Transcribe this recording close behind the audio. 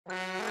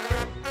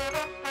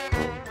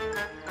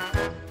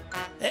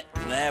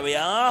There we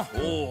are.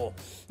 Oh,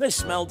 they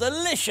smell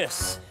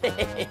delicious.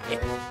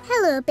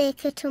 Hello,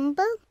 Baker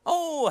Tumble.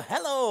 Oh,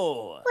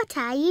 hello. What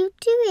are you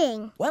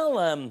doing?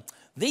 Well,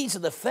 these are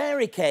the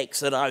fairy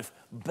cakes that I've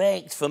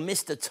baked for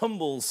Mr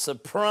Tumble's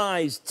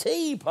surprise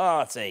tea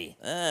party.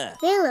 They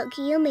look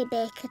yummy,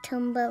 Baker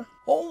Tumble.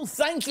 Oh,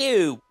 thank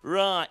you.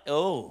 Right.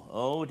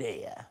 Oh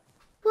dear.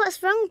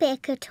 What's wrong,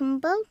 Baker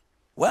Tumble?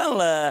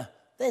 Well,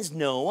 there's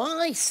no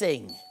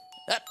icing.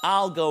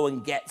 I'll go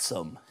and get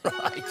some.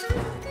 Right.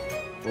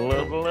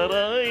 Hello,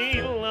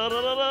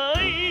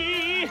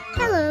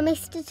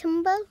 Mr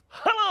Tumble.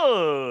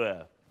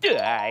 Hello.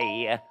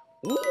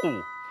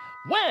 Ooh,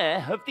 where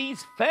have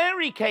these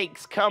fairy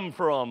cakes come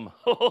from?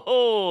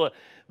 Oh,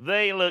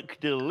 they look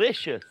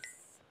delicious.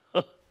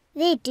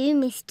 They do,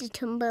 Mr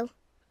Tumble.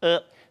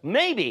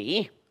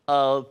 Maybe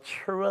I'll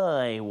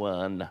try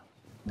one.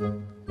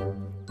 No,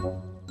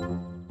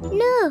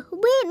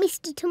 wait,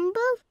 Mr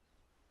Tumble.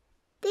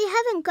 They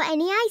haven't got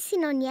any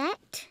icing on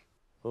yet.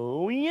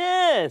 Oh,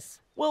 yes.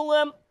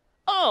 Well,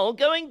 I'll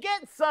go and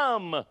get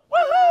some.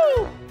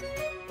 Woohoo!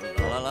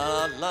 La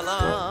la la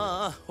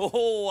la.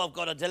 Oh, I've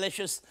got a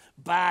delicious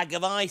bag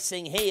of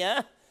icing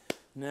here.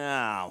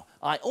 Now,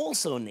 I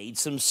also need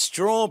some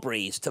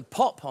strawberries to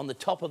pop on the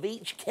top of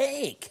each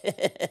cake.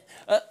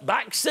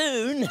 Back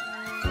soon.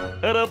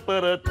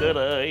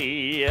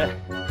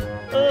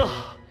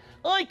 Oh,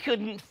 I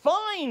couldn't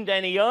find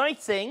any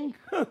icing.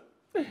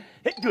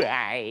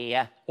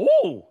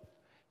 Oh,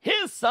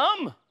 here's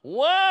some.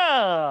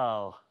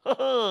 Wow.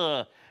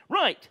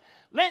 Right,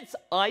 let's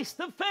ice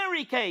the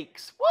fairy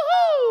cakes.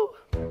 Woohoo!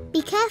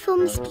 Be careful,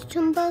 Mr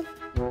Tumble.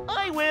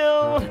 I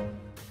will.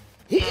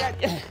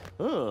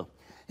 Oh.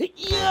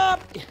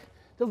 Yep.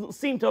 Doesn't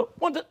seem to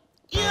want to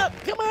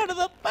come out of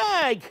the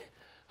bag.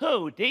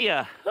 Oh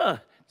dear.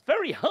 It's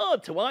very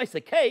hard to ice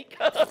a cake.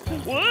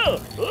 Whoa.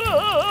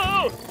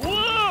 Whoa.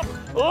 Whoa.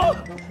 Oh.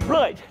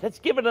 Right, let's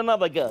give it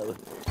another go.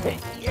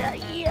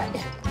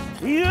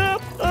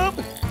 Yep.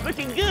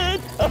 Looking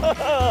good.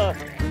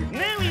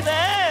 Nearly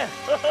there.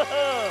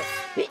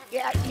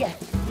 Yeah.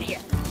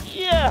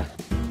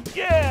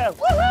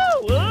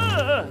 Woohoo.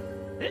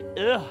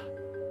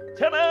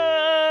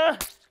 Ta-da!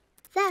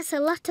 That's a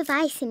lot of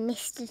icing,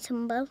 Mr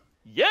Tumble.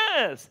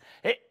 Yes.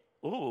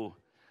 Oh,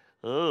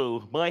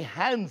 my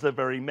hands are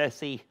very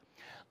messy.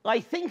 I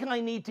think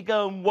I need to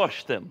go and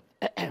wash them.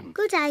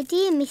 Good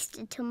idea,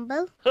 Mr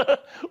Tumble.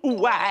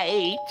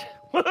 Wait.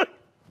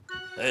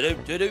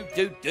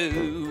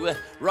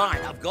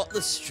 Right, I've got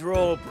the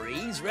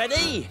strawberries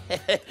ready.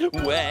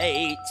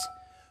 Wait.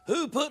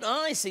 Who put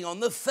icing on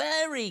the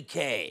fairy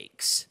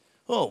cakes?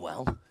 Oh,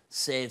 well,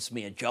 saves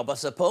me a job, I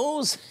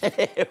suppose.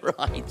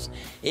 Right,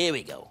 here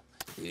we go.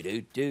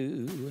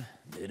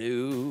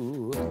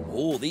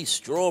 Oh, these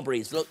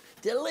strawberries look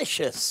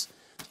delicious.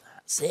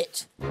 That's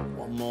it.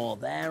 One more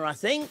there, I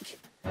think.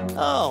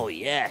 Oh,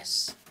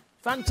 yes.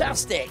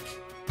 Fantastic.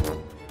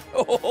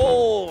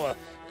 Oh,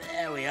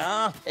 there we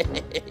are.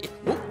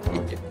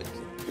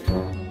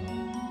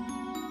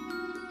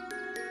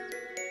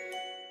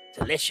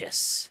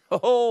 Delicious.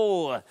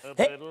 Oh,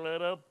 hey.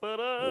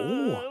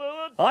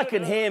 Oh, I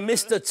can hear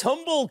Mr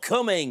Tumble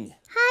coming.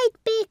 Hide,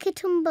 Baker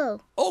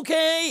Tumble.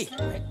 OK.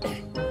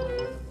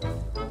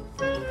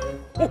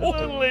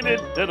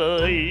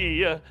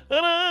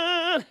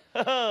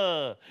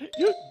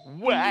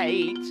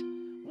 Wait,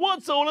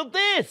 what's all of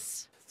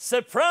this?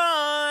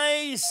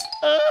 Surprise!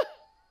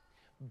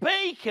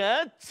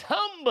 Baker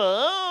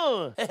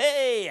Tumble!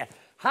 Hey,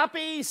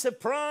 happy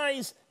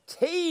surprise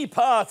tea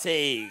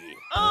party!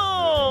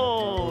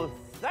 Oh,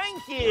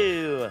 thank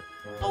you!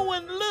 Oh,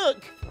 and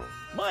look,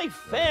 my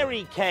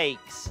fairy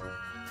cakes.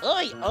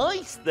 I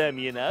iced them,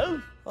 you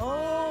know.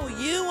 Oh,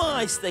 you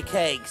iced the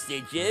cakes,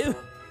 did you?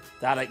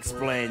 That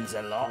explains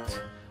a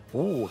lot.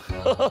 Ooh.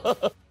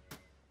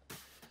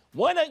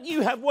 Why don't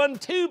you have one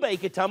too,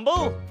 Baker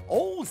Tumble?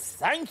 Oh,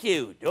 thank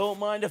you. Don't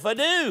mind if I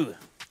do.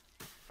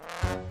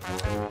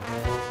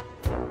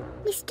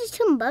 Mr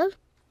Tumble?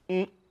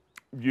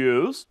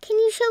 Yes? Can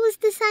you show us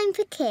the sign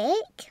for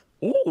cake?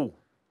 Ooh.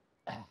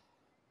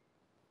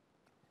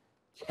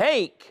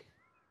 Cake.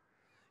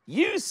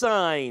 You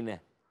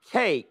sign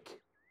cake.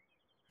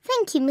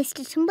 Thank you,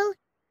 Mr Tumble.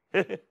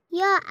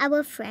 You're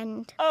our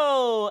friend.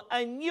 Oh,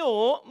 and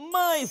you're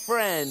my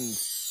friend.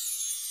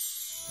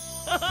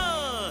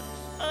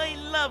 I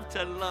love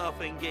to laugh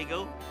and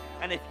giggle.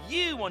 And if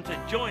you want to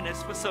join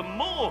us for some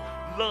more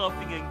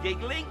laughing and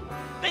giggling,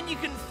 then you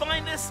can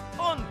find us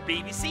on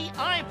BBC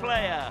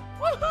iPlayer.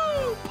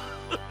 Woohoo!